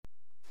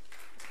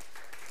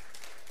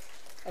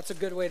That's a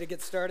good way to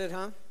get started,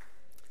 huh?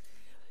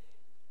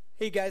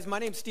 Hey guys, my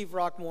name's Steve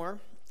Rockmore.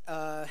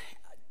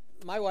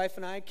 My wife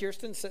and I,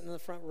 Kirsten, sitting in the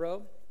front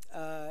row,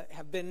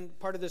 have been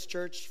part of this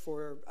church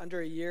for under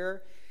a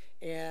year,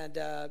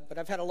 but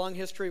I've had a long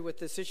history with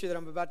this issue that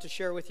I'm about to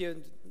share with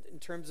you in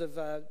terms of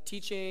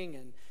teaching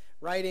and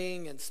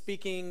writing and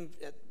speaking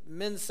at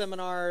men's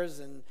seminars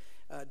and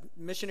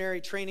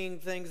missionary training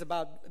things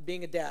about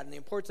being a dad and the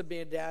importance of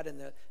being a dad and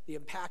the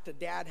impact a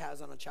dad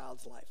has on a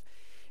child's life.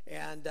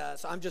 And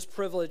so I'm just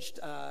privileged,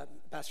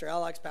 Pastor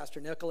Alex,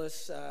 Pastor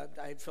Nicholas,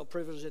 I feel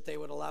privileged that they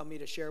would allow me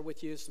to share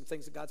with you some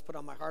things that God's put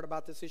on my heart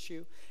about this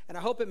issue. And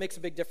I hope it makes a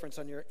big difference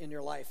in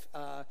your life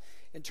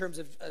in terms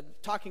of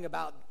talking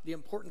about the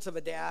importance of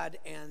a dad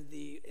and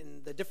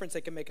the difference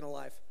they can make in a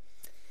life.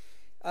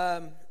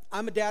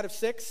 I'm a dad of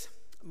 6.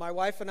 My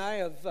wife and I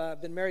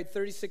have been married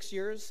 36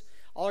 years.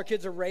 All our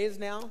kids are raised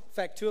now. In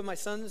fact, 2 of my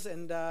sons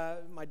and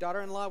my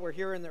daughter-in-law were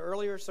here in the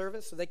earlier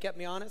service, so they kept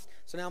me honest.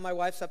 So now my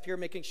wife's up here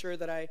making sure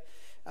that I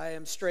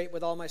am straight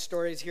with all my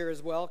stories here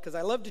as well, because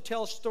I love to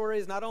tell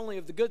stories not only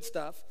of the good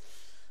stuff,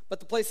 but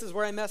the places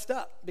where I messed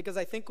up, because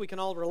I think we can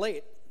all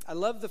relate. I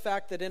love the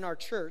fact that in our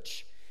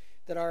church,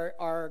 that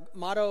our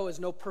motto is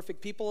no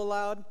perfect people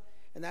allowed,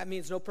 and that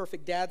means no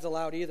perfect dads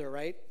allowed either,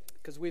 right?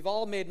 Because we've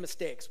all made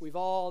mistakes. We've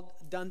all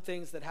done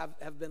things that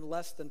have been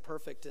less than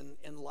perfect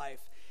in life.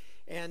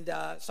 And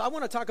so I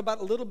want to talk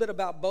about a little bit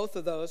about both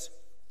of those.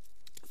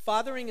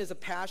 Fathering is a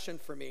passion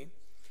for me.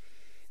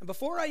 And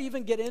before I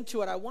even get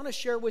into it, I want to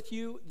share with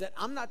you that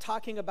I'm not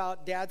talking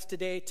about dads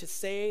today to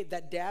say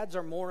that dads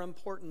are more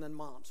important than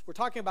moms. We're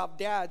talking about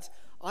dads,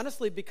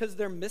 honestly, because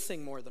they're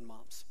missing more than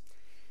moms.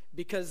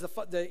 Because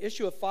the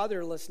issue of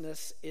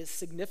fatherlessness is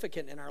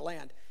significant in our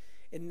land.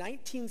 In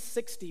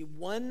 1960,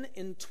 1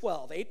 in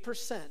 12,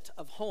 8%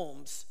 of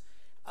homes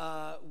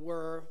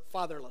were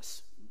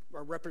fatherless,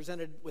 or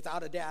represented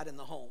without a dad in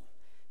the home.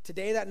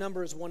 Today, that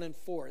number is 1 in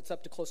 4. It's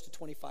up to close to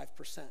 25%.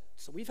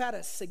 So we've had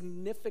a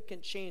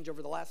significant change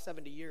over the last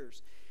 70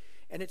 years.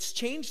 And it's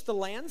changed the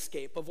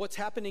landscape of what's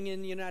happening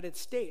in the United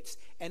States.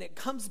 And it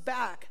comes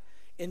back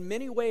in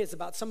many ways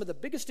about some of the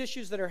biggest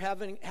issues that are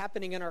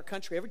happening in our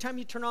country. Every time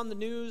you turn on the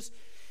news,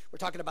 we're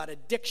talking about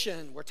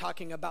addiction. We're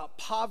talking about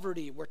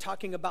poverty. We're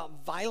talking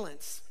about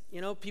violence. You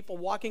know, people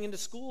walking into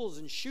schools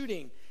and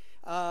shooting.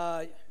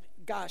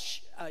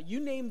 You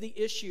name the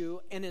issue,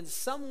 and in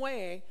some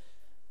way,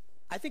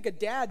 I think a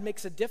dad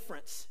makes a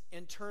difference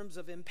in terms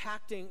of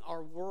impacting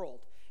our world.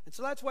 And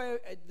so that's why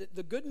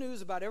the good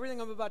news about everything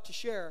I'm about to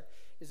share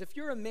is if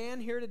you're a man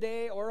here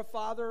today or a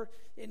father,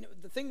 and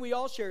the thing we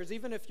all share is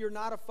even if you're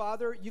not a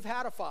father, you've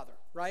had a father,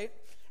 right?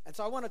 And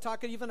so I want to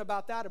talk even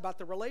about that, about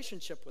the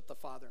relationship with the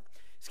father.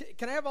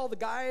 Can I have all the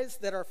guys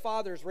that are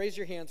fathers raise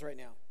your hands right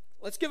now?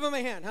 Let's give them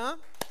a hand, huh?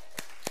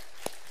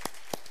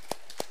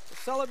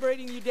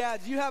 Celebrating you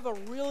dads. You have a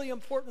really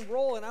important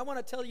role, and I want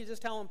to tell you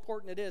just how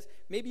important it is.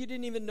 Maybe you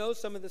didn't even know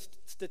some of the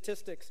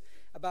statistics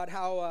about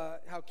how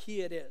key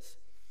it is.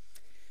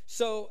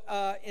 So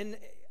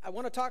I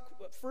want to talk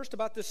first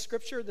about this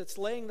scripture that's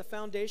laying the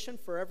foundation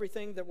for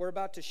everything that we're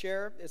about to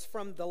share. It's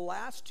from the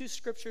last 2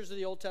 scriptures of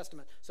the Old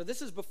Testament. So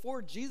this is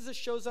before Jesus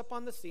shows up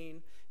on the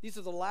scene. These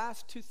are the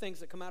last 2 things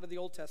that come out of the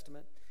Old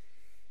Testament.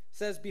 It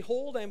says,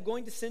 "Behold, I am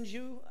going to send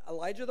you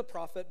Elijah the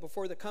prophet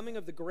before the coming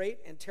of the great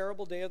and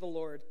terrible day of the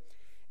Lord.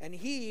 And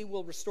he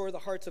will restore the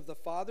hearts of the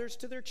fathers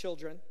to their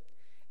children,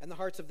 and the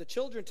hearts of the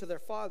children to their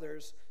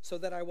fathers, so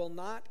that I will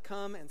not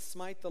come and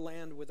smite the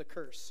land with a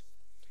curse."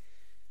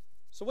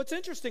 So what's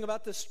interesting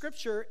about this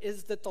scripture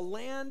is that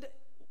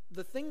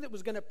the thing that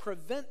was going to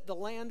prevent the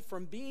land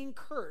from being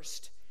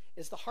cursed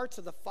is the hearts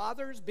of the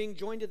fathers being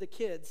joined to the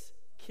kids,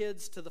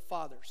 kids to the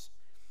fathers.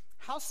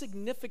 How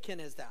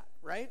significant is that,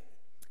 right?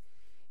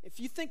 If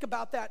you think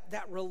about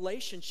that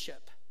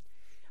relationship,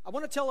 I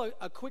want to tell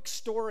a quick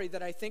story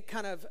that I think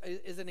kind of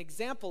is an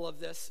example of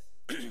this.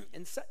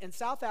 In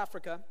South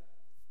Africa,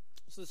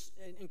 this is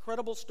an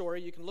incredible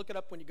story. You can look it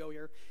up when you go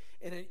here.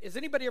 And has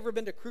anybody ever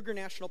been to Kruger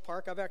National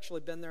Park? I've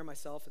actually been there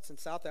myself. It's in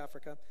South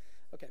Africa.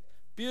 Okay,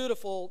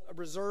 beautiful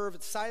reserve.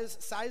 It's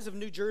size of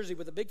New Jersey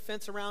with a big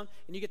fence around,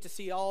 and you get to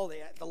see all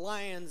the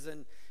lions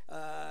and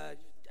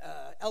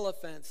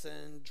elephants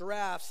and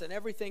giraffes and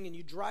everything, and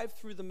you drive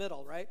through the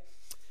middle, right?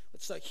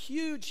 It's a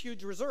huge,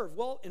 huge reserve.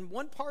 Well, in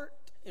one part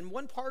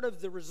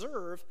of the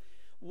reserve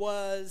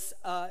was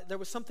there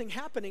was something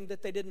happening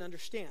that they didn't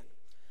understand.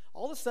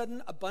 All of a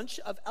sudden, a bunch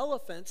of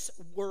elephants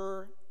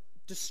were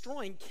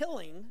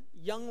killing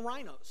young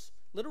rhinos,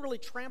 literally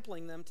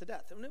trampling them to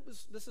death. And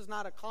this is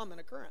not a common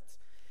occurrence.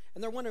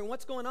 And they're wondering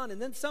what's going on. And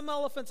then some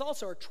elephants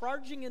also are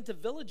charging into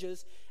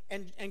villages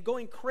and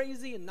going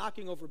crazy and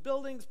knocking over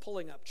buildings,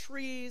 pulling up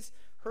trees,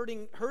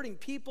 hurting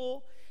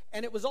people.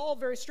 And it was all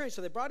very strange.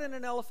 So they brought in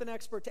an elephant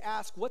expert to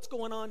ask, what's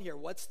going on here?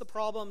 What's the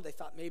problem? They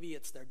thought maybe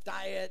it's their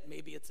diet,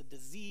 maybe it's a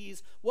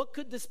disease. What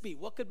could this be?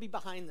 What could be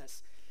behind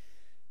this?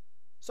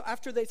 So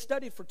after they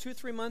studied for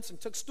 2-3 months and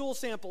took stool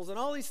samples and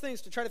all these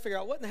things to try to figure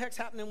out what in the heck's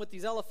happening with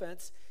these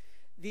elephants,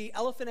 the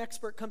elephant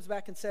expert comes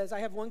back and says, I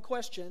have one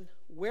question.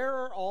 Where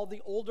are all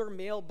the older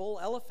male bull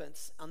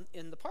elephants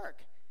in the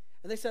park?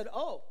 And they said,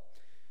 oh,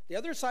 the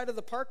other side of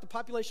the park, the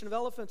population of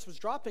elephants was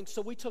dropping,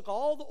 so we took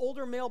all the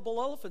older male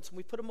bull elephants and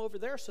we put them over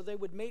there so they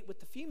would mate with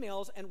the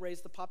females and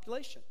raise the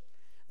population.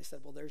 They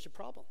said, well, there's your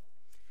problem.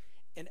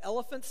 In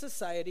elephant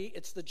society,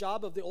 it's the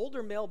job of the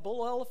older male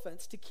bull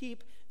elephants to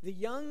keep the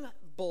young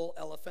bull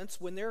elephants,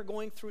 when they're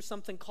going through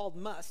something called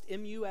musth,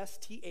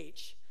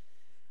 M-U-S-T-H,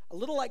 a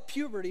little like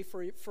puberty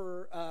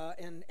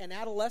and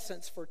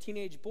adolescence for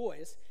teenage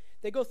boys.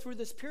 They go through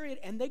this period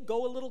and they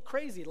go a little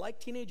crazy like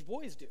teenage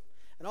boys do.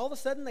 And all of a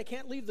sudden, they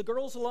can't leave the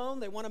girls alone.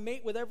 They want to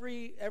mate with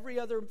every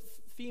other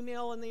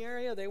female in the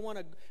area. They want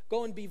to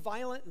go and be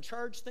violent and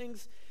charge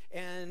things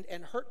and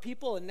hurt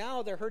people. And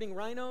now they're hurting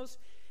rhinos.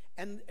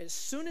 And as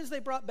soon as they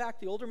brought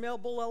back the older male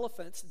bull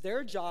elephants,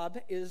 their job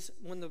is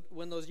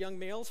when those young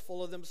males,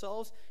 full of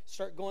themselves,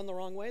 start going the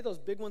wrong way, those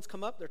big ones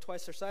come up. They're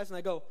twice their size. And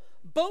I go,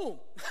 boom.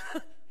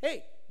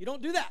 Hey, you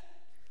don't do that.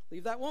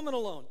 Leave that woman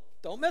alone.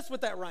 Don't mess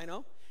with that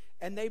rhino.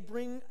 And they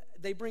bring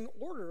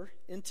order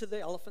into the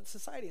elephant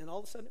society, and all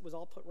of a sudden it was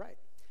all put right.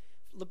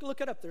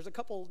 Look it up. There's a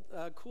couple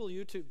cool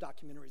YouTube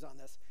documentaries on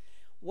this.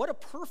 What a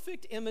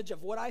perfect image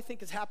of what I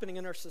think is happening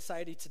in our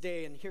society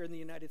today and here in the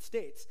United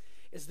States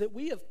is that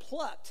we have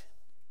plucked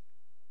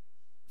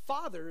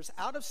fathers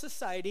out of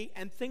society,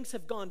 and things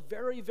have gone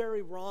very,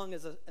 very wrong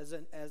as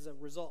a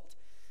result.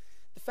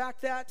 The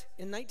fact that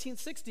in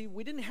 1960,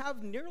 we didn't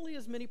have nearly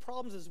as many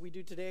problems as we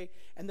do today,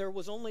 and there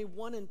was only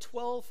 1 in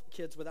 12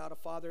 kids without a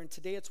father, and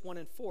today it's 1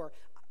 in 4.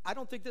 I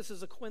don't think this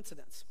is a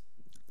coincidence.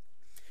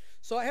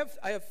 So I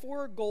have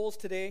 4 goals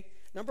today.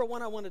 Number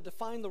 1, I want to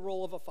define the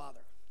role of a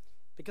father,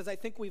 because I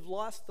think we've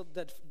lost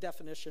the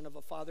definition of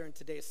a father in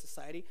today's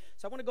society.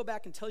 So I want to go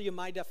back and tell you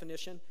my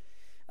definition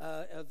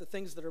of the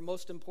things that are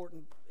most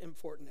important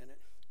in it.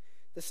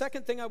 The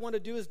second thing I want to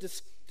do is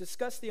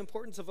discuss the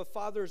importance of a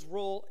father's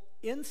role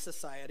in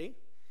society,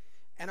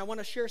 and I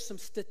want to share some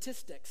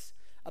statistics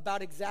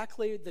about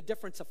exactly the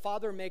difference a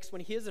father makes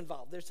when he is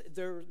involved.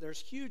 There's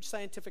huge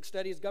scientific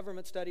studies,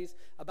 government studies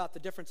about the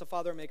difference a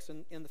father makes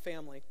in the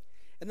family.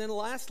 And then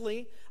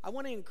lastly, I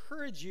want to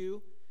encourage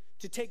you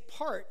to take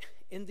part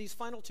in these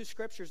final 2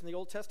 scriptures in the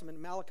Old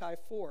Testament, Malachi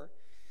 4,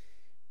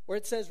 where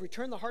it says,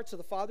 return the hearts of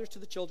the fathers to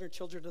the children,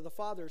 children to the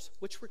fathers,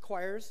 which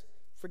requires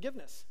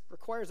forgiveness,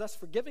 requires us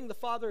forgiving the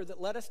father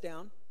that let us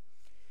down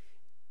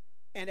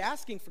and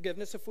asking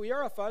forgiveness if we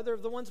are a father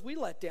of the ones we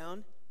let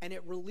down, and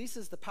it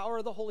releases the power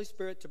of the Holy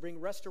Spirit to bring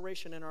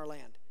restoration in our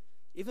land,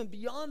 even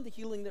beyond the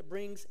healing that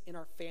brings in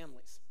our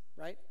families,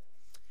 right?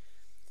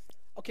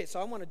 Okay,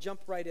 so I want to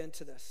jump right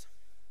into this.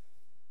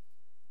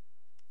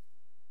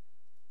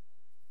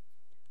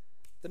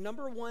 The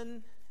number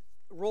 1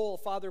 role a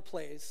father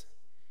plays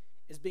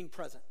is being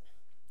present.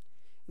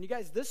 And you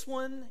guys, this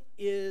one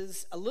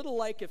is a little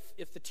like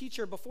if the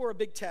teacher before a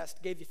big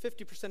test gave you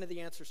 50% of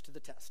the answers to the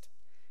test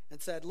and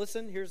said,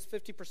 listen, here's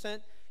 50%,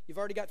 you've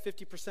already got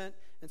 50%,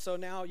 and so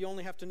now you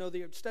only have to know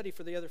the study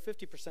for the other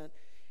 50%.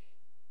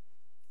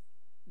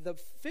 The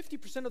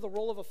 50% of the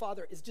role of a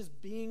father is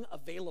just being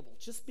available,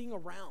 just being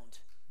around,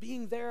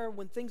 being there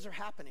when things are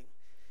happening.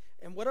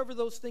 And whatever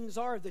those things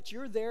are, that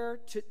you're there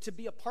to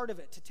be a part of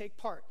it, to take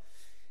part.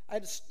 I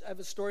have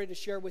a story to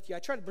share with you. I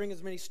try to bring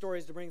as many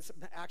stories to bring some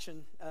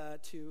action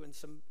to and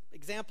some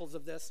examples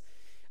of this.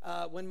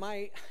 When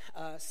my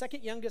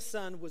second youngest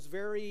son was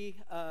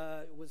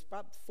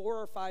about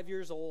 4 or 5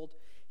 years old,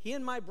 he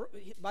and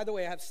by the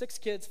way, I have 6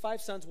 kids,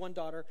 5 sons, 1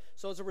 daughter.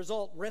 So as a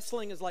result,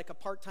 wrestling is like a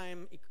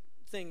part-time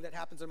thing that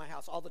happens in my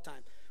house all the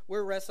time.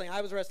 We're wrestling.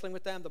 I was wrestling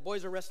with them. The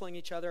boys are wrestling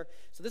each other.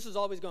 So this is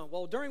always going.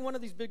 Well, during one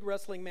of these big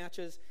wrestling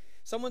matches,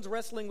 someone's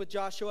wrestling with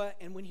Joshua,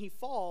 and when he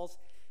falls,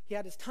 he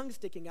had his tongue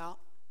sticking out,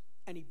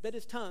 and he bit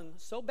his tongue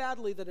so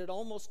badly that it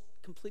almost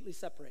completely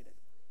separated.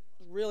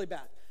 It was really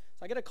bad.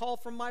 So I get a call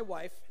from my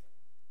wife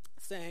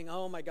saying,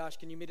 oh my gosh,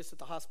 can you meet us at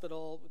the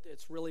hospital?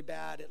 It's really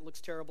bad. It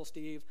looks terrible,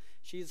 Steve.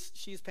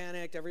 She's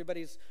panicked.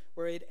 Everybody's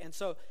worried. And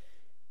so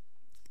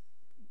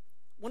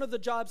one of the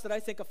jobs that I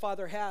think a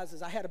father has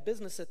is I had a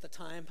business at the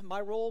time. My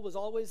role was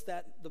always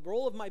that the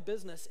role of my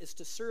business is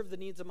to serve the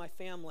needs of my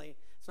family.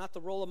 It's not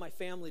the role of my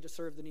family to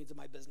serve the needs of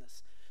my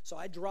business. So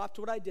I dropped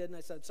what I did and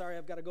I said, sorry,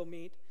 I've got to go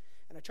meet.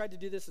 And I tried to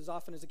do this as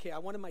often as I can. I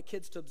wanted my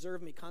kids to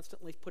observe me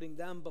constantly putting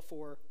them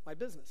before my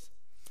business.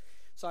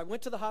 So I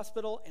went to the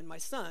hospital, and my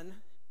son,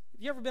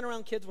 have you ever been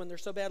around kids when they're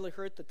so badly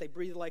hurt that they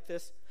breathe like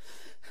this?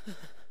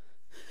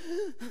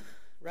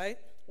 Right?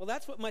 Well,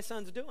 that's what my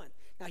son's doing.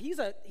 Now, he's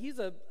a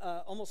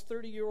almost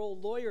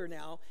 30-year-old lawyer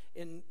now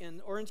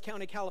in Orange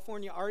County,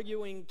 California,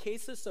 arguing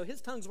cases, so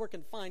his tongue's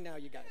working fine now,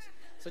 you guys.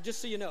 So just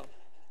so you know,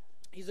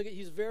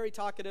 he's very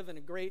talkative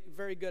and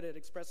very good at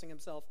expressing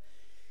himself.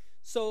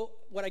 So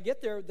when I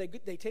get there,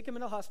 they take him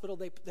into the hospital,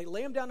 they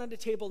lay him down on the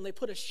table, and they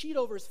put a sheet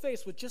over his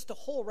face with just a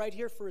hole right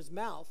here for his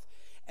mouth.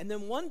 And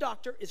then one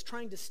doctor is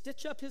trying to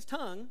stitch up his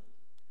tongue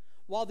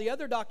while the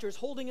other doctor is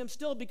holding him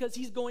still because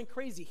he's going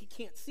crazy. He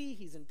can't see,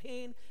 he's in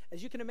pain.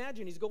 As you can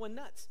imagine, he's going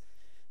nuts.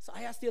 So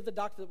I asked the other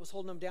doctor that was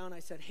holding him down, I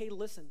said, hey,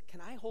 listen,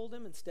 can I hold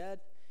him instead?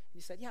 And he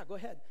said, yeah, go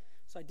ahead.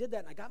 So I did that,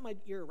 and I got my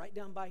ear right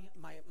down by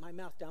my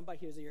mouth, down by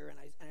his ear, and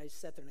I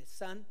sat there, and I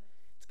said, son,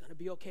 It's going to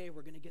be okay.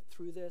 We're going to get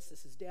through this.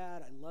 This is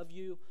Dad. I love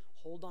you.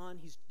 Hold on.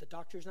 The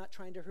doctor's not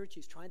trying to hurt you.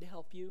 He's trying to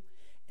help you.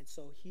 And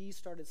so he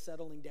started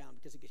settling down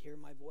because he could hear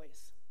my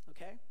voice,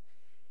 okay?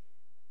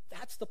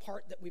 That's the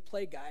part that we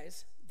play,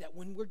 guys, that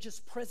when we're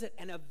just present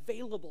and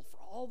available for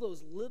all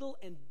those little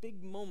and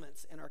big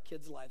moments in our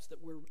kids' lives,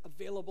 that we're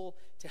available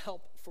to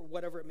help for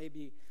whatever it may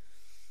be,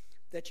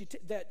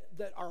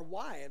 that our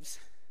wives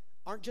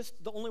aren't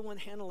just the only one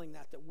handling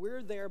that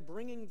we're there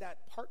bringing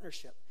that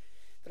partnership.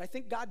 That I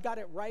think God got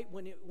it right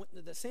when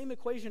the same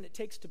equation it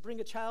takes to bring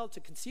a child, to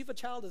conceive a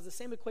child, is the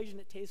same equation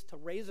it takes to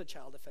raise a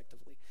child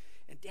effectively.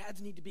 And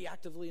dads need to be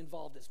actively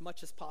involved as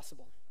much as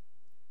possible.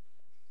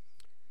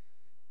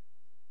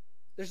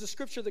 There's a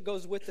scripture that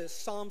goes with this.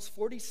 Psalms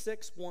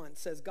 46:1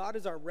 says, God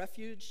is our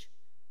refuge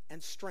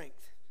and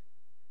strength,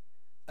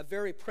 a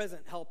very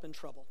present help in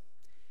trouble.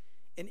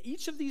 In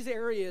each of these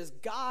areas,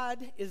 God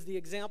is the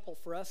example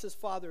for us as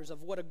fathers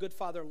of what a good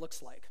father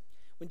looks like.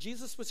 When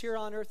Jesus was here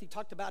on earth, he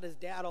talked about his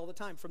dad all the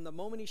time. From the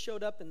moment he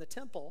showed up in the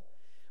temple,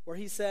 where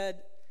he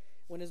said,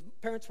 when his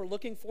parents were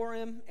looking for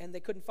him and they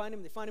couldn't find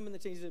him, they find him in the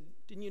temple. He said,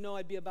 didn't you know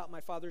I'd be about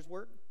my Father's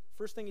work?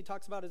 First thing he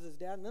talks about is his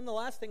dad. And then the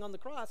last thing on the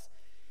cross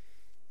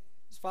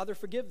is, Father,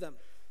 forgive them.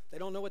 They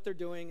don't know what they're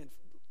doing. And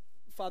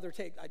Father,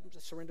 I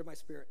just surrender my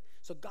spirit.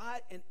 So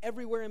God, and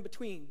everywhere in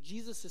between,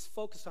 Jesus is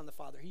focused on the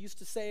Father. He used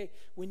to say,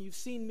 when you've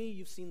seen me,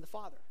 you've seen the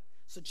Father.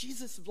 So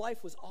Jesus'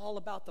 life was all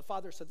about the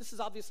Father. So this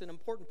is obviously an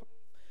important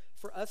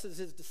for us as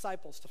his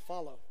disciples to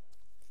follow.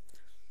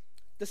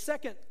 The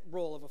second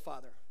role of a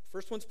father.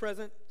 First one's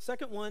present.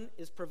 Second one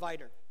is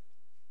provider.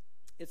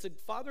 It's a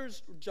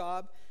father's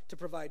job to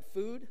provide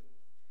food,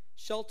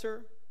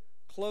 shelter,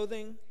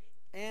 clothing,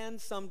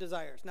 and some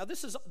desires. Now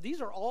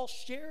these are all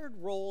shared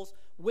roles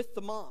with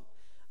the mom.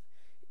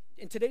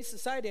 In today's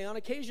society, on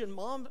occasion,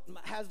 mom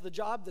has the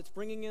job that's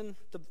bringing in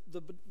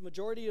the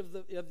majority of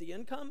the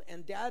income,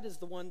 and dad is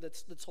the one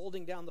that's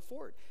holding down the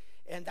fort.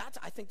 And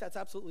I think that's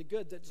absolutely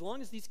good, that as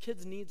long as these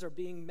kids' needs are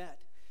being met.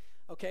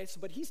 Okay,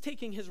 but he's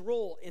taking his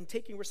role in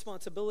taking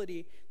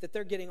responsibility that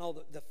they're getting all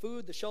the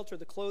food, the shelter,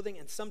 the clothing,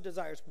 and some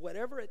desires,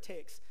 whatever it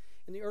takes.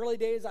 In the early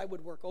days, I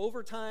would work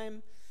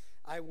overtime.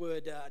 I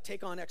would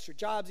take on extra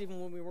jobs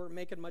even when we weren't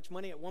making much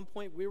money. At one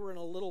point, we were in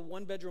a little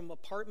one-bedroom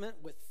apartment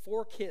with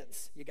 4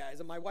 kids, you guys,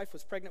 and my wife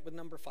was pregnant with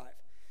number 5.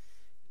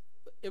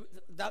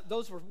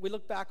 We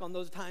look back on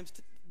those times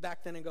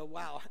back then and go,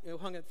 wow,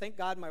 thank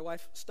God my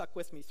wife stuck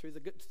with me through the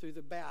good, through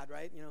the bad,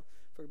 right?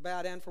 For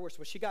bad and for worse.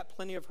 Well, she got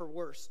plenty of her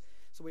worse,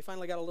 so we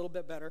finally got a little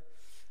bit better.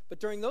 But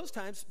during those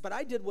times,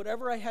 I did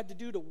whatever I had to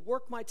do to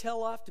work my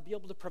tail off to be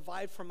able to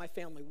provide for my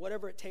family,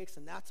 whatever it takes,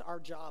 and that's our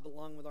job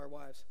along with our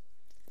wives.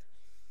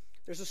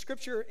 There's a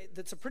scripture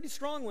that's a pretty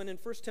strong one in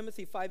 1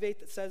 Timothy 5:8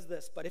 that says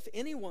this, but if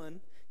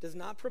anyone does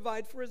not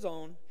provide for his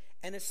own,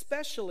 and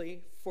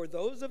especially for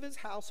those of his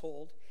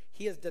household,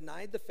 he has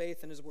denied the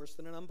faith and is worse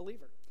than an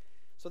unbeliever.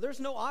 So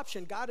there's no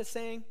option. God is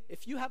saying,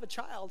 if you have a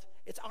child,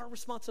 it's our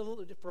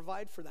responsibility to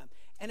provide for them.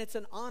 And it's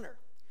an honor.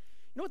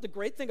 You know what the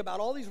great thing about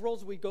all these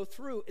roles we go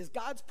through is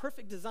God's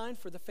perfect design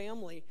for the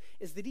family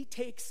is that he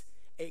takes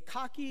a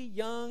cocky,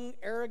 young,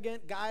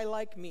 arrogant guy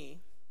like me.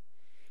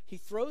 He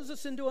throws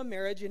us into a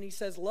marriage and he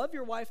says, love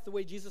your wife the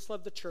way Jesus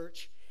loved the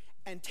church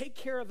and take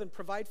care of and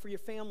provide for your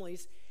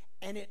families.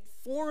 And it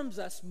forms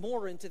us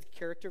more into the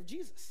character of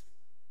Jesus.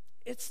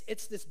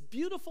 It's this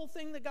beautiful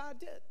thing that God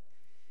did.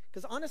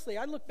 Because honestly,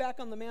 I look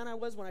back on the man I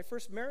was when I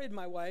first married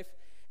my wife,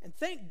 and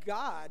thank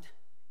God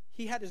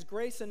he had his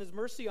grace and his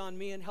mercy on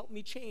me and helped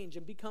me change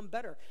and become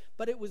better.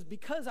 But it was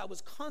because I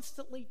was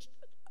constantly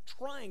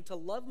trying to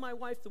love my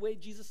wife the way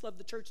Jesus loved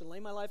the church and lay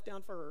my life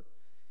down for her,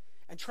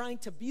 and trying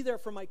to be there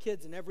for my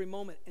kids in every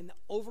moment. And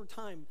over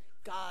time,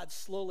 God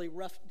slowly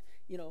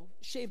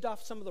shaved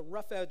off some of the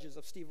rough edges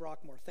of Steve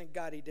Rockmore. Thank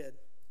God he did.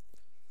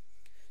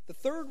 The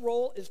third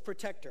role is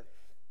protector.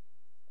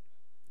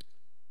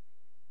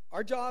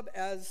 Our job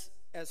as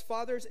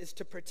fathers is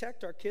to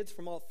protect our kids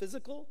from all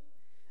physical,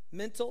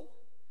 mental,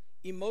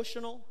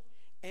 emotional,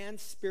 and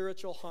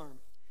spiritual harm.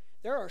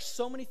 There are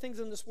so many things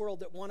in this world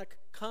that want to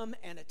come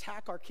and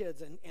attack our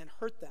kids and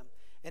hurt them.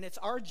 And it's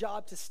our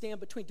job to stand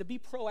between, to be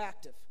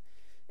proactive.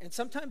 And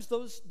sometimes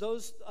those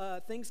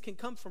things can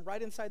come from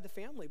right inside the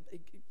family.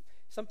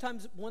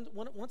 Sometimes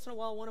once in a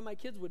while, one of my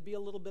kids would be a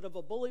little bit of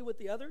a bully with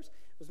the others.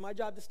 It was my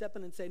job to step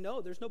in and say,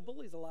 no, there's no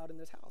bullies allowed in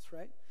this house,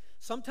 right?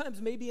 Sometimes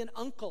maybe an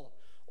uncle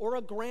or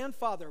a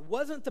grandfather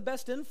wasn't the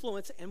best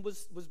influence and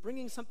was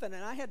bringing something,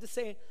 and I had to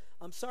say,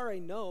 I'm sorry,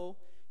 no,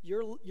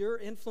 your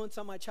influence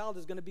on my child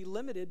is going to be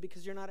limited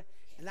because you're not,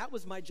 and that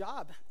was my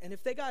job. And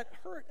if they got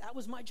hurt, that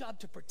was my job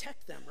to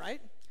protect them,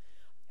 right?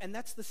 And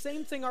that's the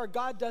same thing our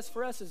God does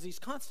for us, is he's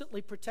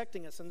constantly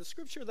protecting us. And the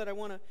scripture that I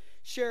want to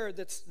share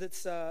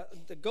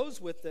that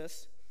goes with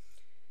this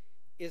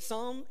is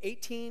Psalm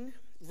 18,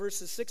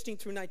 verses 16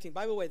 through 19.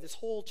 By the way, this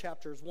whole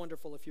chapter is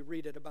wonderful if you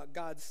read it, about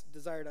God's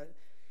desire to.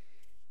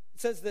 It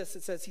says this,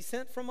 it says, he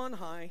sent from on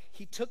high,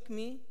 he took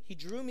me, he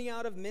drew me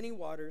out of many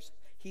waters,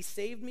 he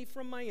saved me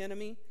from my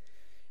enemy,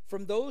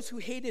 from those who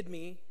hated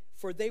me,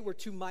 for they were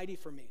too mighty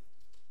for me.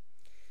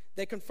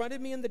 They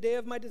confronted me in the day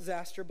of my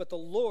disaster, but the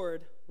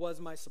Lord was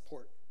my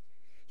support.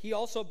 He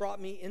also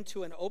brought me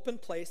into an open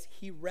place.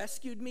 He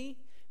rescued me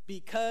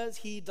because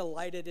he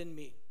delighted in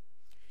me.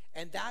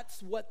 And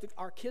that's what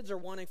our kids are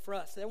wanting for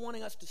us. They're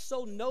wanting us to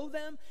so know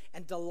them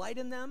and delight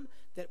in them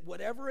that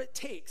whatever it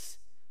takes,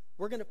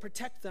 we're going to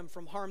protect them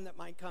from harm that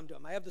might come to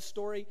them. I have the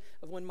story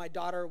of when my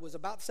daughter was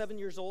about 7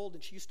 years old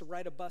and she used to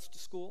ride a bus to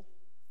school.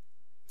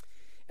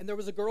 And there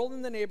was a girl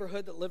in the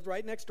neighborhood that lived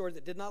right next door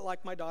that did not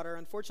like my daughter.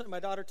 Unfortunately, my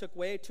daughter took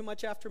way too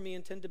much after me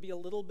and tended to be a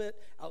little bit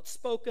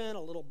outspoken,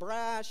 a little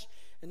brash.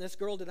 And this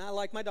girl did not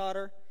like my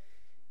daughter.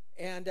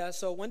 And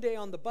so one day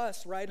on the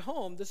bus ride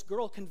home, this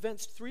girl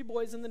convinced 3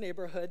 boys in the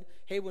neighborhood,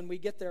 hey, when we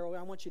get there,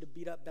 I want you to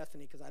beat up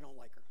Bethany because I don't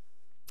like her,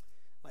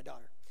 my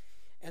daughter.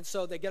 And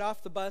so they get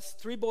off the bus.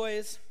 3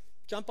 boys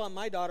jump on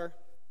my daughter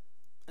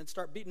and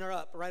start beating her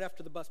up right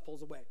after the bus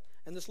pulls away.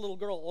 And this little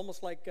girl,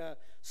 almost like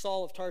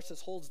Saul of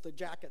Tarsus, holds the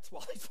jackets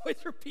while these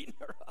boys are beating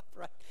her up,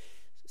 right?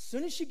 As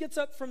soon as she gets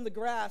up from the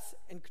grass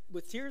and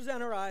with tears in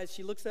her eyes,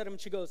 she looks at him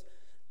and she goes,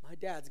 my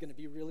dad's going to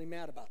be really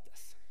mad about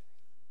this.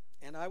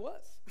 And I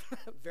was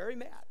very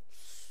mad.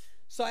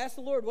 So I asked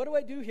the Lord, what do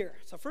I do here?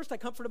 So first I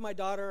comforted my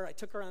daughter. I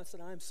took her on and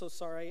said, I'm so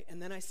sorry.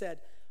 And then I said,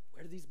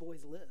 where do these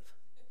boys live?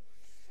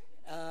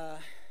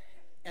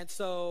 And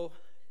so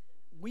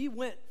we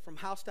went from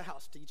house to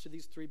house to each of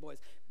these 3 boys.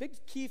 Big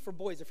key for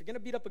boys, if you're going to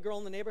beat up a girl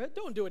in the neighborhood,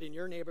 don't do it in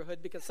your neighborhood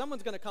because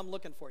someone's going to come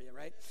looking for you,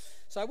 right?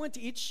 So I went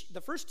to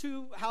the first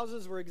 2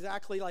 houses were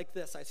exactly like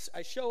this.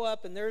 I show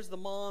up and there's the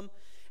mom,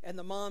 and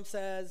the mom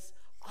says,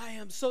 I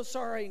am so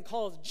sorry, and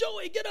calls,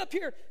 Joey, get up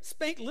here.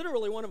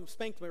 Literally one of them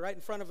spanked me right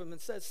in front of him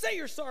and says, say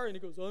you're sorry. And he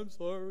goes, I'm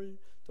sorry,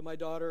 to my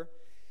daughter.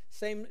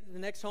 The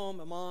next home,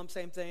 a mom,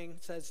 same thing,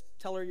 says,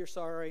 tell her you're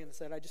sorry. And I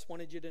said, I just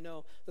wanted you to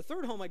know. The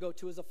third home I go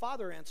to is a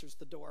father answers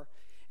the door.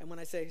 And when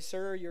I say,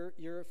 sir,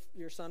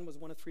 your son was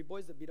one of 3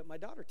 boys that beat up my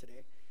daughter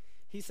today,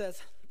 he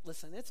says,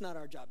 listen, it's not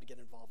our job to get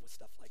involved with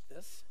stuff like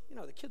this. You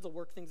know, the kids will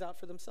work things out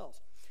for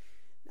themselves.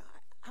 Now,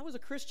 I was a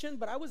Christian,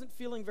 but I wasn't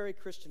feeling very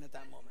Christian at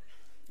that moment.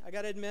 I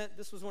got to admit,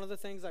 this was one of the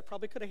things I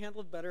probably could have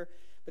handled better.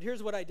 But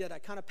here's what I did. I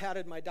kind of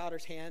patted my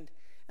daughter's hand.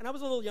 And I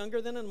was a little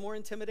younger then and more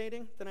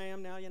intimidating than I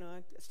am now. You know,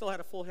 I still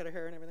had a full head of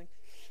hair and everything.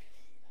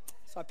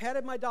 So I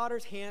patted my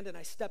daughter's hand, and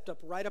I stepped up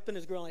right up in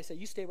his grill, and I said,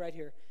 you stay right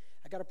here.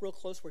 I got up real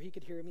close where he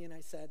could hear me, and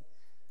I said,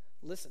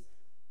 listen,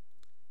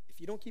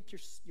 if you don't keep your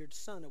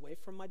son away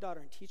from my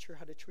daughter and teach her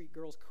how to treat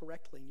girls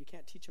correctly, and you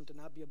can't teach him to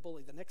not be a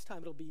bully, the next time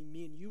it'll be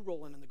me and you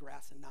rolling in the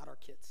grass and not our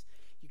kids.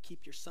 You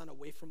keep your son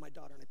away from my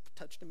daughter. And I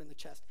touched him in the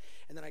chest.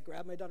 And then I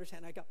grabbed my daughter's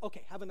hand, and I go,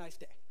 okay, have a nice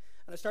day.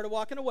 And I started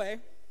walking away.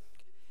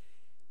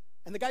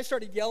 And the guy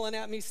started yelling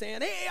at me,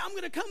 saying, hey, I'm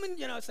going to come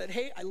and, I said,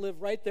 hey, I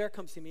live right there.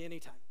 Come see me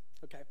anytime.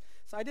 Okay.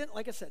 So I didn't,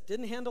 like I said,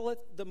 didn't handle it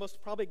the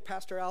most, probably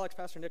Pastor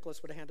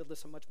Nicholas would have handled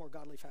this in a much more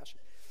godly fashion.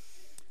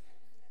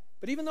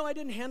 But even though I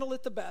didn't handle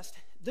it the best,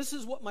 this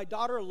is what my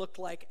daughter looked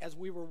like as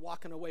we were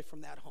walking away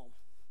from that home.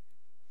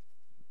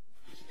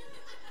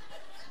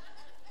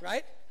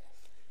 Right?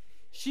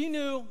 She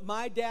knew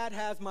my dad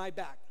has my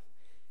back.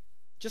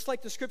 Just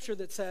like the scripture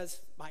that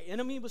says, my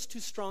enemy was too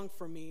strong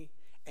for me,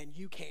 and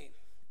you came.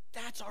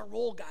 That's our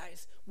role,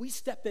 guys. We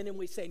step in and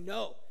we say,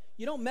 no,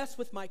 you don't mess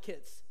with my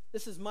kids.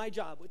 This is my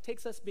job. It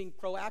takes us being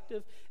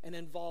proactive and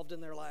involved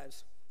in their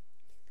lives.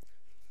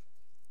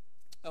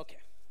 Okay.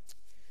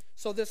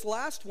 So this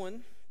last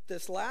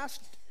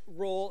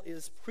role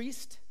is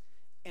priest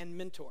and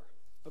mentor,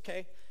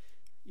 okay?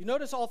 You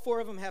notice all 4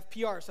 of them have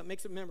PR, so it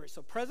makes it memory.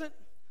 So present,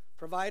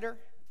 provider,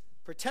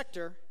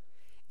 protector,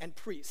 and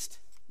priest.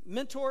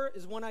 Mentor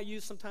is one I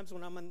use sometimes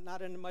when I'm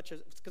not in much,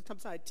 because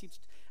sometimes I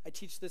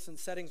teach this in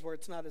settings where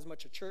it's not as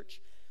much a church,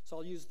 so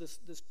I'll use this,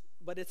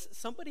 but it's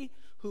somebody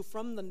who,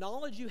 from the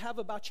knowledge you have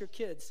about your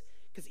kids,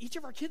 because each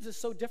of our kids is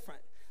so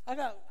different. I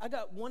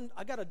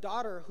got a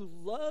daughter who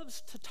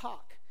loves to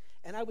talk,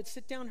 and I would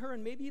sit down her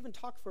and maybe even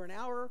talk for an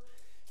hour,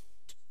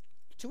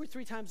 2 or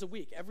 3 times a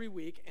week, every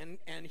week,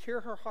 and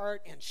hear her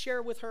heart and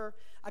share with her.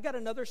 I got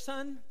another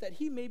son that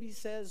he maybe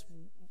says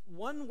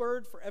 1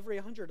 word for every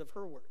 100 of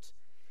her words.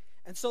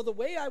 And so the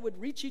way I would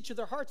reach each of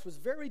their hearts was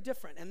very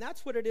different. And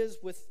that's what it is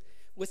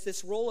with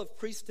this role of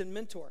priest and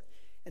mentor.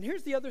 And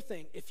here's the other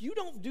thing. If you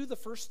don't do the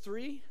first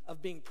 3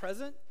 of being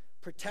present,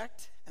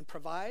 protect, and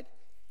provide,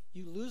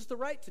 you lose the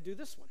right to do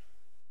this one.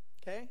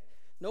 Okay?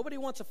 Nobody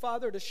wants a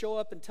father to show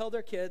up and tell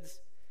their kids,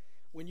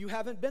 when you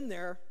haven't been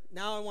there,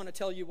 now I want to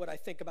tell you what I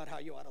think about how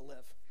you ought to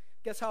live.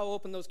 Guess how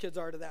open those kids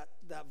are to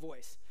that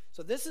voice.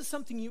 So this is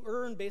something you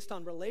earn based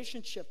on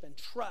relationship and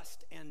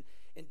trust and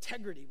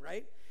integrity,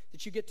 right?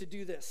 That you get to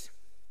do this.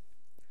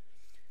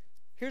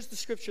 Here's the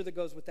scripture that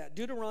goes with that.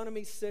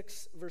 Deuteronomy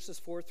 6, verses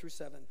 4 through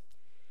 7.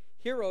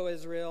 Hear, O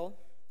Israel,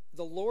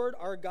 the Lord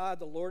our God,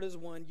 the Lord is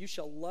one. You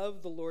shall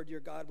love the Lord your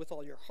God with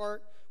all your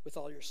heart, with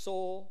all your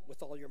soul,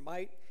 with all your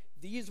might.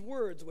 These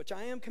words which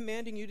I am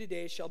commanding you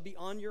today shall be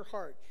on your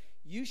heart.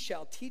 You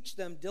shall teach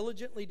them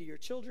diligently to your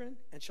children,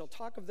 and shall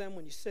talk of them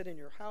when you sit in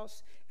your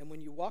house, and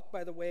when you walk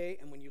by the way,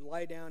 and when you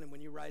lie down, and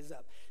when you rise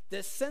up.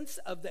 This sense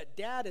of that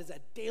dad is a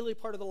daily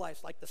part of the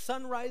life. Like the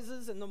sun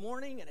rises in the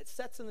morning and it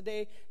sets in the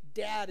day,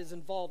 dad is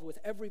involved with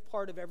every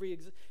part of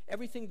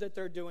everything that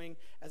they're doing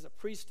as a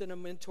priest and a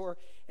mentor,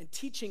 and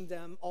teaching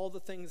them all the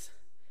things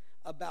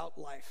about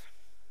life.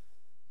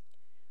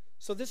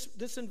 So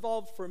this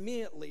involved, for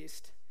me at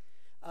least,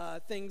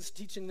 things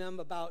teaching them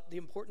about the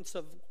importance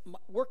of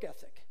work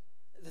ethic,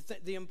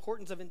 the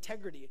importance of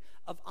integrity,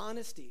 of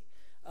honesty,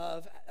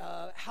 of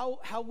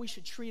how we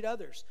should treat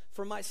others.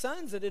 For my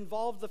sons, it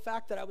involved the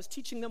fact that I was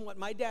teaching them what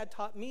my dad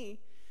taught me,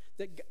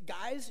 that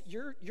guys,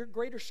 your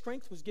greater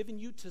strength was given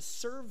you to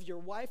serve your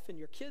wife and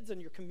your kids and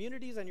your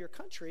communities and your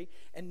country,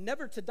 and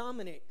never to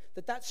dominate.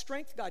 That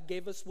strength God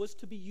gave us was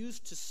to be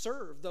used to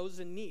serve those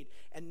in need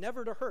and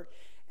never to hurt.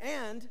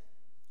 And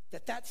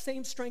that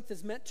same strength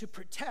is meant to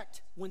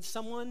protect when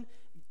someone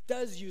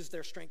does use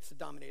their strength to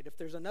dominate. If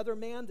there's another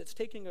man that's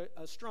taking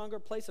a stronger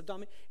place of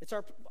domination, it's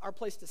our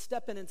place to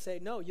step in and say,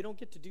 no, you don't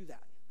get to do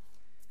that.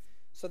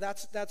 So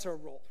that's our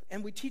role.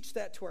 And we teach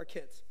that to our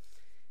kids.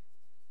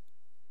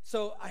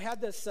 So I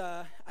had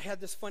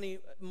this funny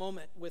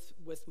moment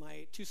with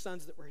my two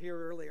sons that were here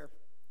earlier.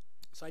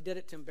 So I did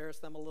it to embarrass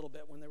them a little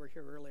bit when they were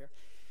here earlier.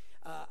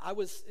 I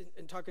was,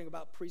 in talking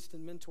about priest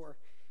and mentor,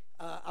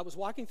 I was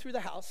walking through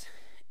the house,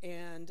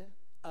 and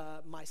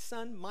my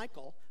son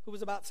Michael, who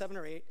was about 7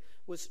 or 8,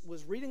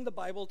 was reading the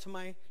Bible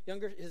to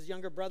his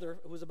younger brother,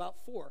 who was about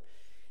 4.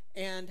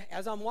 And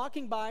as I'm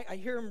walking by, I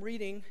hear him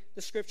reading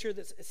the scripture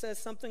that says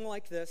something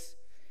like this.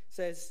 It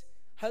says,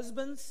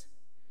 "Husbands,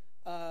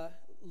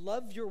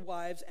 love your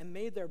wives, and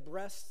may their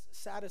breasts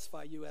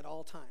satisfy you at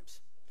all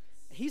times."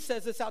 He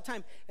says this out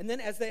time. And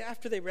then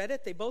after they read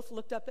it, they both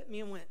looked up at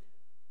me and went.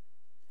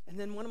 And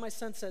then one of my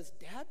sons says,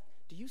 "Dad,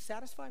 do you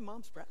satisfy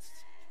mom's breasts?"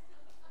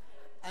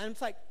 And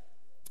it's like,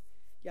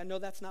 yeah, no,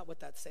 that's not what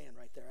that's saying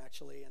right there,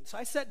 actually. And so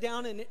I sat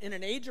down in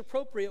an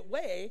age-appropriate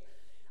way.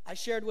 I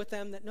shared with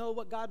them that, no,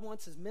 what God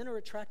wants is men are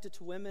attracted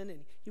to women,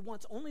 and he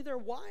wants only their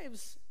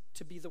wives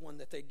to be the one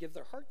that they give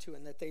their heart to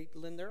and that they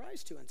lend their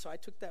eyes to. And so I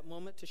took that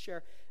moment to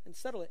share and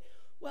settle it.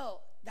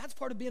 Well, that's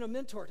part of being a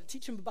mentor, to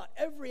teach them about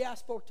every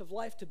aspect of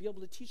life, to be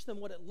able to teach them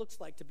what it looks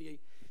like to be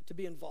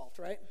involved,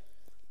 right?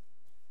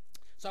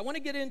 So I want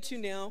to get into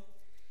now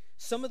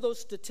some of those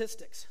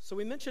statistics. So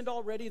we mentioned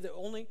already that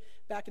only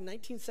back in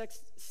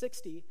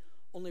 1960,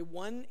 only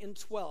 1 in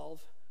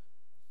 12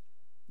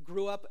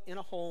 grew up in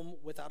a home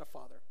without a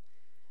father.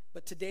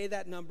 But today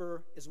that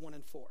number is 1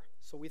 in 4.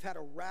 So we've had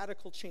a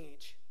radical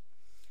change.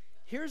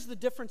 Here's the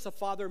difference a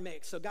father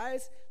makes. So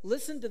guys,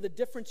 listen to the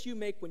difference you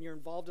make when you're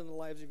involved in the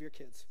lives of your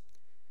kids.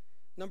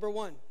 Number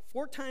 1,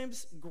 4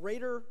 times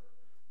greater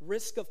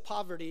risk of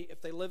poverty if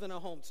they live in a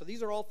home. So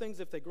these are all things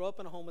if they grow up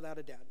in a home without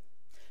a dad.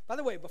 By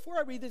the way, before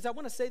I read these, I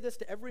want to say this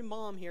to every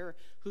mom here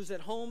who's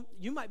at home.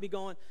 You might be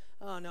going,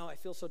 "Oh no, I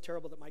feel so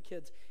terrible that my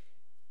kids."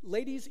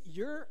 Ladies,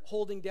 you're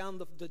holding down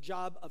the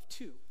job of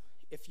 2.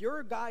 If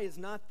your guy is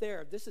not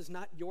there, this is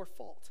not your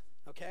fault,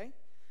 okay?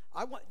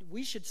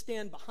 We should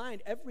stand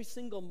behind every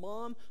single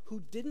mom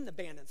who didn't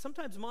abandon.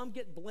 Sometimes moms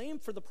get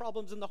blamed for the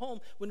problems in the home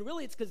when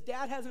really it's because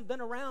dad hasn't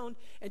been around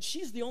and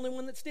she's the only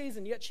one that stays,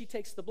 and yet she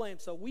takes the blame.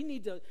 So we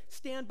need to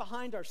stand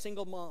behind our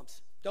single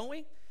moms, don't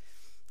we?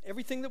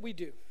 Everything that we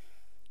do.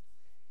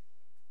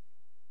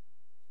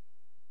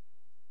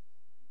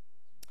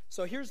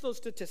 So here's those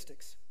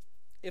statistics.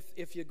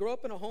 If you grow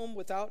up in a home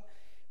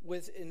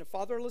in a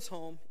fatherless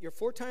home, you're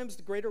 4 times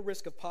the greater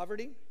risk of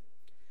poverty,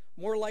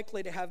 more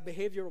likely to have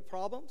behavioral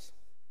problems,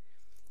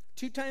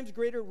 2 times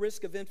greater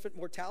risk of infant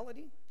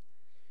mortality,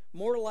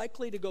 more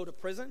likely to go to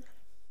prison,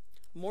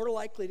 more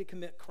likely to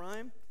commit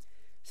crime,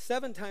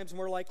 7 times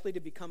more likely to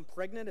become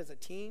pregnant as a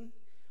teen,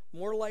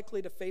 more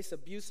likely to face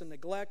abuse and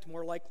neglect,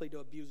 more likely to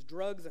abuse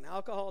drugs and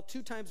alcohol,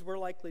 2 times more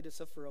likely to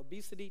suffer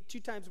obesity, 2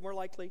 times more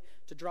likely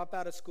to drop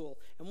out of school.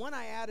 And one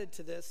I added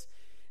to this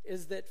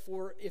is that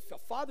if a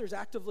father's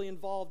actively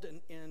involved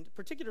in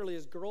particularly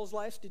his girls'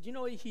 lives, did you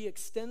know he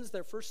extends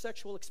their first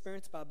sexual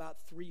experience by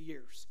about 3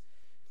 years?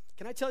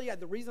 Can I tell you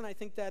the reason I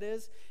think that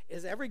is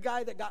every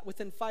guy that got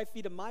within 5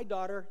 feet of my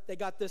daughter, they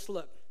got this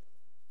look.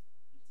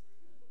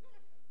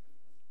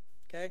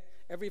 Okay?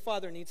 Every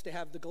father needs to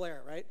have the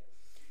glare, right?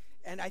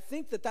 And I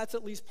think that's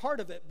at least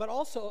part of it. But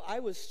also, I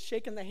was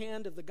shaking the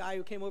hand of the guy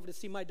who came over to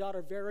see my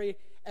daughter very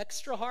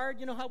extra hard.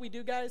 You know how we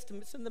do, guys,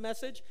 to send the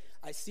message?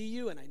 I see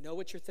you, and I know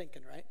what you're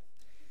thinking, right?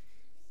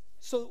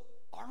 So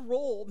our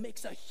role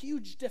makes a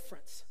huge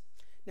difference.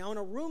 Now, in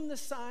a room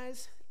this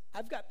size,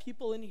 I've got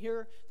people in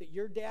here that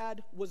your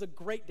dad was a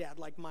great dad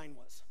like mine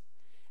was.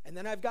 And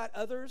then I've got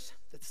others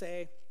that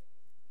say,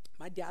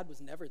 my dad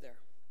was never there.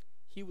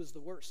 He was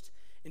the worst.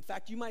 In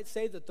fact, you might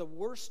say that the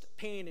worst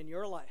pain in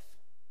your life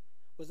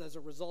was as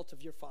a result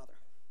of your father,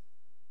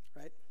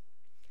 right?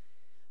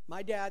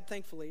 My dad,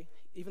 thankfully,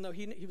 even though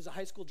he was a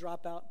high school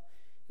dropout,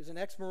 he was an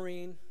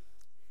ex-Marine,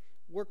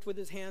 worked with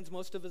his hands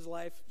most of his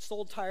life,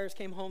 sold tires,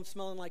 came home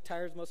smelling like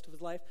tires most of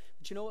his life.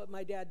 But you know what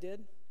my dad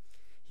did?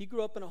 He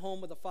grew up in a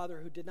home with a father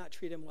who did not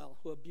treat him well,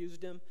 who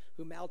abused him,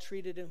 who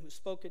maltreated him, who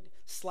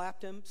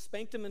slapped him,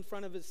 spanked him in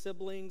front of his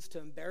siblings to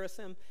embarrass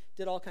him,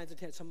 did all kinds of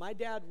things. So my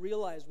dad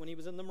realized when he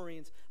was in the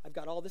Marines, I've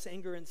got all this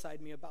anger inside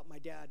me about my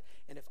dad,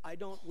 and if I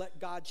don't let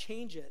God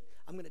change it,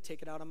 I'm going to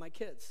take it out on my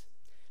kids.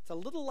 It's a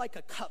little like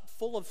a cup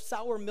full of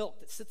sour milk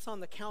that sits on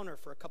the counter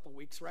for a couple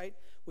weeks, right?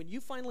 When you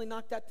finally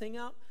knock that thing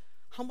out,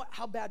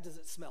 how bad does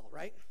it smell,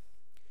 right?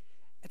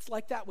 It's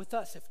like that with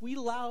us. If we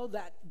allow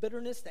that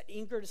bitterness, that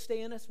anger to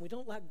stay in us, and we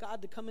don't let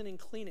God to come in and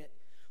clean it,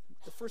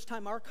 the first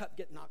time our cup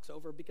gets knocked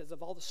over because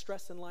of all the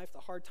stress in life, the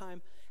hard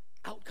time,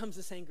 out comes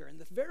this anger. And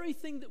the very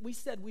thing that we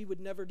said we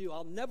would never do,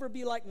 I'll never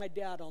be like my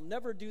dad, I'll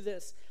never do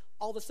this,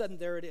 all of a sudden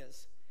there it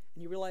is.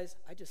 And you realize,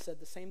 I just said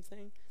the same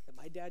thing that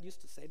my dad used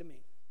to say to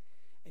me.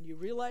 And you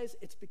realize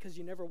it's because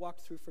you never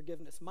walked through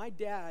forgiveness. My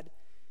dad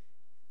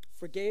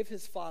forgave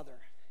his father,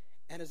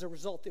 and as a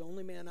result, the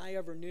only man I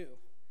ever knew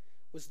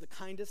was the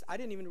kindest. I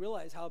didn't even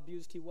realize how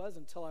abused he was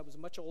until I was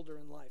much older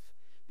in life,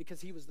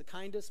 because he was the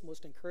kindest,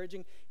 most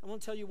encouraging. I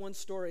want to tell you one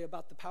story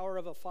about the power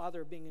of a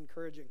father being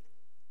encouraging.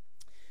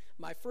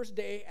 My first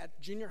day at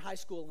junior high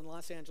school in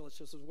Los Angeles,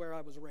 this is where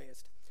I was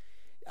raised,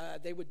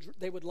 they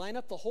would line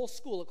up the whole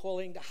school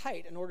according to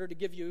height in order to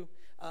give you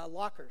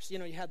lockers. You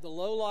know, you had the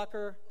low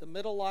locker, the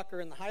middle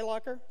locker, and the high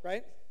locker,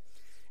 right?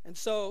 And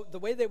so the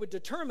way they would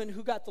determine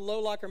who got the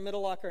low locker,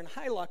 middle locker, and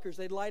high lockers,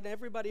 they'd line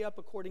everybody up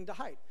according to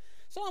height.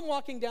 So I'm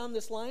walking down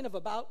this line of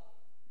about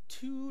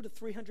 200 to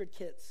 300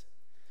 kids.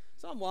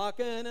 So I'm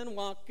walking and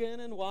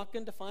walking and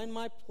walking to find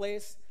my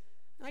place.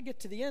 And I get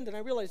to the end and I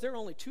realize there are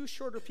only 2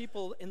 shorter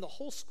people in the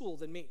whole school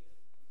than me.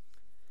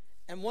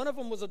 And one of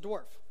them was a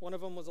dwarf. One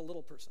of them was a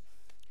little person.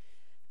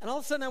 And all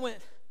of a sudden I went,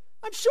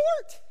 I'm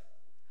short.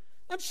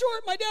 I'm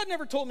short. My dad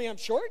never told me I'm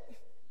short.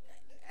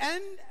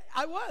 And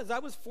I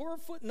was 4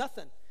 foot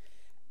nothing.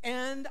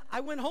 And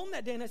I went home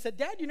that day and I said,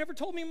 Dad, you never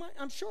told me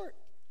I'm short.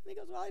 And he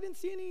goes, well, I didn't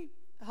see any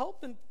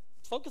help in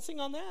focusing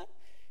on that.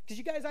 Because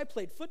you guys, I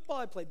played football,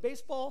 I played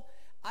baseball.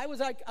 I was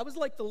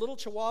like the little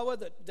chihuahua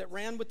that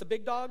ran with the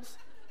big dogs,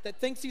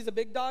 that thinks he's a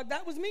big dog.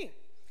 That was me.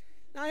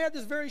 Now I had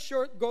this very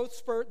short growth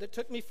spurt that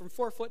took me from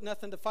 4 foot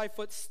nothing to 5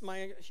 foot,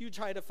 my huge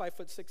height of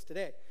 5'6"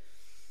 today.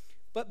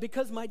 But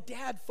because my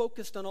dad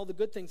focused on all the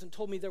good things and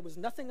told me there was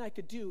nothing I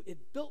could do, it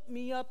built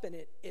me up and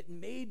it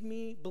made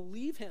me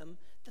believe him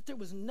that there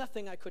was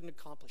nothing I couldn't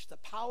accomplish. The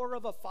power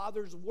of a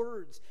father's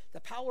words, the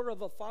power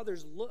of a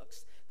father's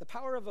looks, the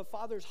power of a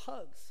father's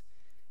hugs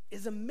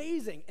is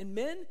amazing. And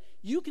men,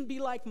 you can be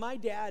like my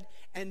dad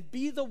and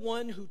be the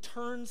one who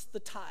turns the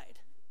tide,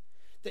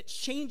 that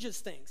changes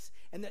things,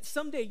 and that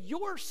someday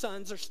your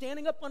sons are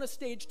standing up on a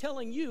stage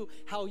telling you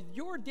how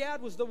your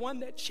dad was the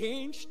one that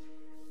changed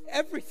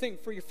everything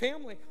for your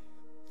family.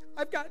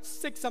 I've got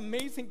 6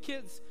 amazing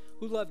kids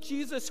who love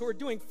Jesus, who are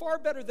doing far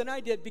better than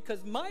I did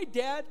because my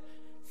dad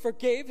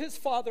forgave his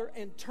father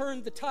and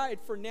turned the tide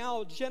for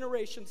now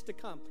generations to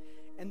come.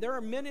 And there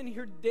are men in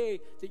here today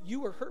that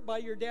you were hurt by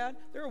your dad.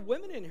 There are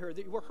women in here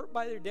that you were hurt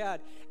by their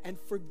dad. And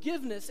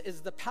forgiveness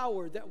is the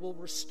power that will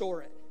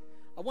restore it.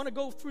 I want to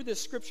go through this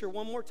scripture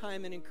one more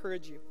time and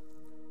encourage you.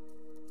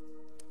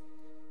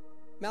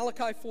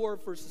 Malachi 4,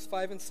 verses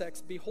 5 and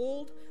 6.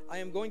 Behold, I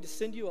am going to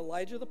send you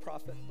Elijah the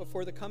prophet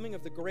before the coming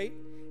of the great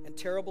and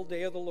terrible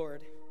day of the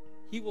Lord.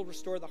 He will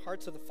restore the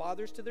hearts of the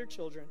fathers to their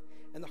children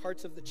and the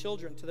hearts of the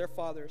children to their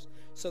fathers,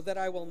 so that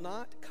I will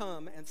not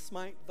come and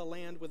smite the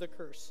land with a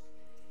curse.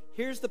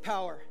 Here's the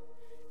power.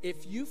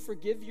 If you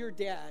forgive your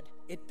dad,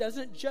 it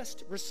doesn't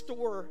just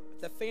restore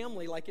the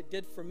family like it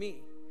did for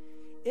me.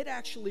 It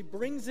actually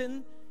brings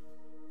in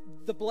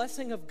the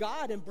blessing of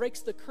God and breaks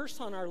the curse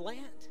on our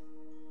land.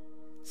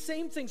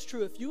 Same thing's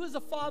true. If you as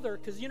a father,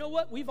 because you know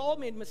what? We've all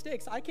made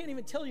mistakes. I can't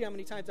even tell you how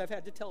many times I've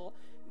had to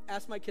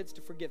ask my kids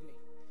to forgive me.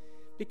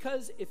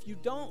 Because if you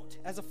don't,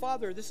 as a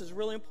father, this is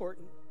really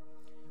important.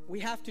 We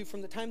have to,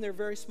 from the time they're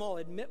very small,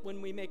 admit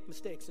when we make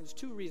mistakes. And there's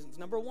 2 reasons.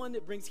 Number 1,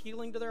 it brings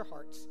healing to their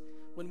hearts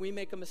when we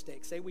make a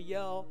mistake. Say we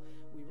yell,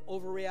 we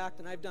overreact,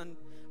 and I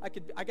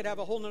could have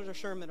a whole nother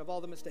sermon of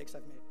all the mistakes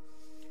I've made.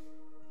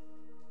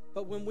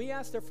 But when we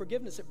ask their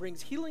forgiveness, it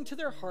brings healing to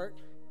their heart.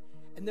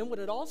 And then what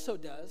it also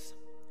does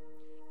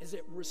is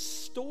it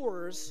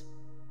restores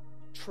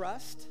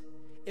trust,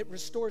 it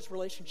restores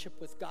relationship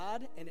with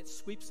God, and it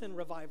sweeps in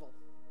revival.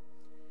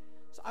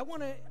 So I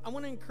want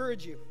to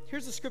encourage you.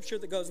 Here's the scripture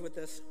that goes with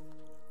this.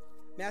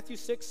 Matthew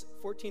 6,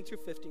 14 through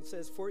 15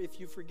 says, For if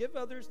you forgive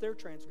others their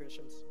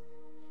transgressions,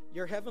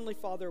 your heavenly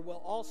Father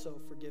will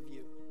also forgive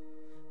you.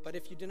 But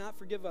if you do not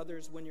forgive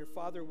others, then your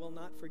Father will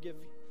not forgive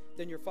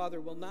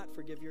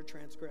your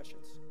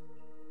transgressions.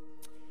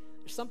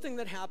 There's something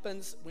that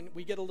happens when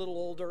we get a little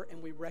older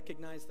and we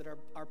recognize that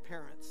our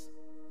parents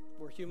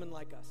were human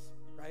like us,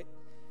 right?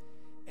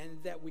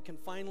 And that we can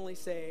finally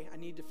say, I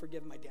need to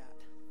forgive my dad.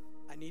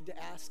 I need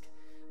to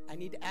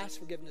ask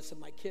forgiveness of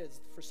my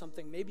kids for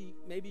something.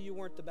 Maybe you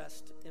weren't the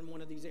best in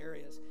one of these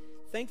areas.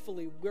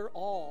 Thankfully, we're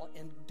all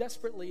and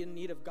desperately in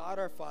need of God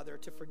our Father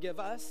to forgive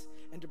us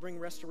and to bring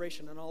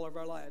restoration in all of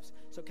our lives.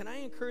 So can I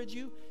encourage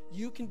you?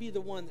 You can be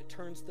the one that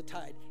turns the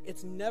tide.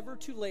 It's never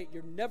too late.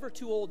 You're never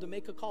too old to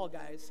make a call,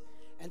 guys,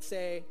 and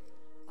say,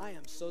 I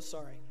am so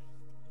sorry.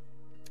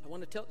 I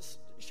want to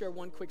share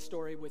one quick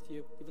story with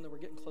you, even though we're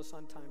getting close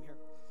on time here.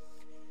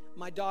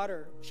 My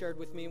daughter shared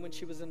with me when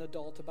she was an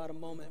adult about a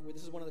moment where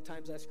this is one of the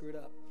times I screwed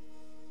up.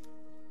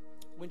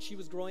 When she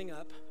was growing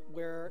up,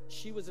 where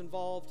she was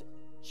involved,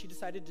 she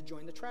decided to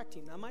join the track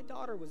team. Now, my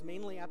daughter was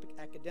mainly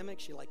academic.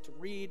 She liked to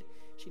read.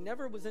 She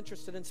never was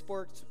interested in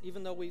sports,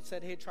 even though we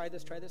said, hey, try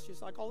this.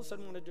 She's like, all of a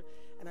sudden wanted to.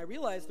 And I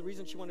realized the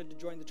reason she wanted to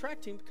join the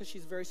track team because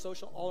she's very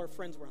social. All her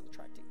friends were on the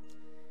track team.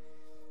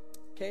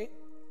 Okay?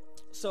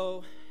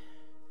 So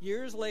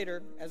years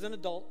later, as an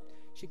adult,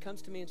 she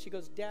comes to me and she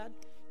goes, Dad,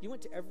 you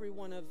went to every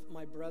one of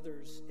my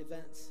brother's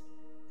events.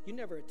 You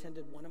never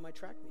attended one of my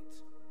track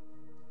meets.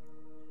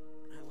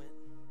 And I went,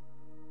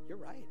 you're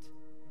right.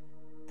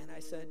 And I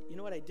said, you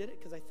know what, I did it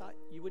because I thought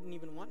you wouldn't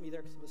even want me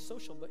there because it was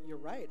social, but you're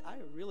right.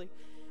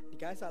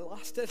 Guys, I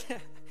lost it.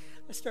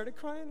 I started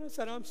crying. I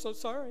said, I'm so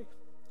sorry.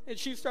 And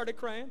she started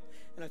crying.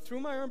 And I threw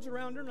my arms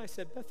around her and I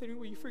said, Bethany,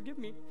 will you forgive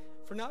me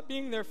for not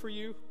being there for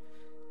you?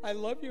 I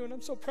love you and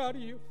I'm so proud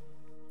of you.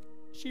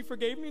 She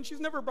forgave me and she's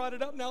never brought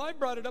it up. Now, I've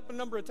brought it up a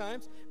number of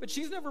times, but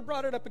she's never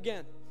brought it up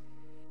again.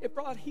 It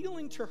brought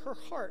healing to her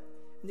heart.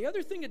 And the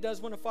other thing it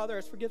does when a father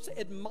has forgives,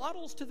 it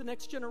models to the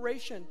next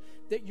generation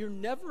that you're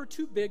never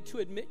too big to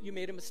admit you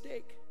made a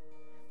mistake.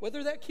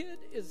 Whether that kid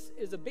is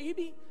a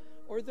baby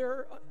or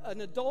they're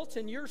an adult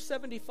and you're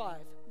 75,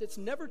 it's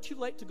never too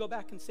late to go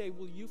back and say,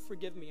 will you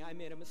forgive me? I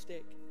made a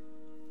mistake.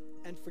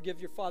 And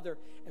forgive your father.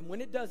 And when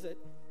it does it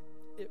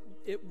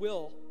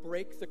will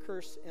break the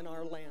curse in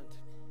our land.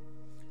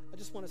 I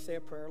just want to say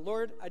a prayer.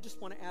 Lord, I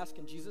just want to ask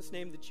in Jesus'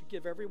 name that you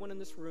give everyone in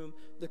this room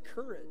the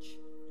courage,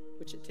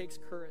 which it takes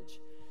courage,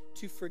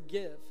 to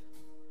forgive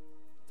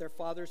their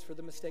fathers for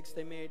the mistakes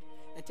they made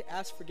and to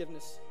ask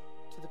forgiveness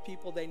to the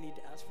people they need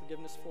to ask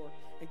forgiveness for.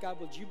 And God,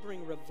 would you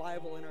bring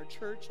revival in our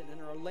church and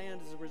in our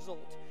land as a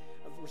result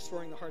of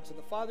restoring the hearts of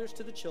the fathers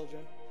to the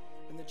children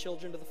and the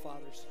children to the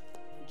fathers.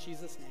 In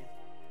Jesus'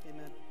 name,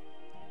 amen.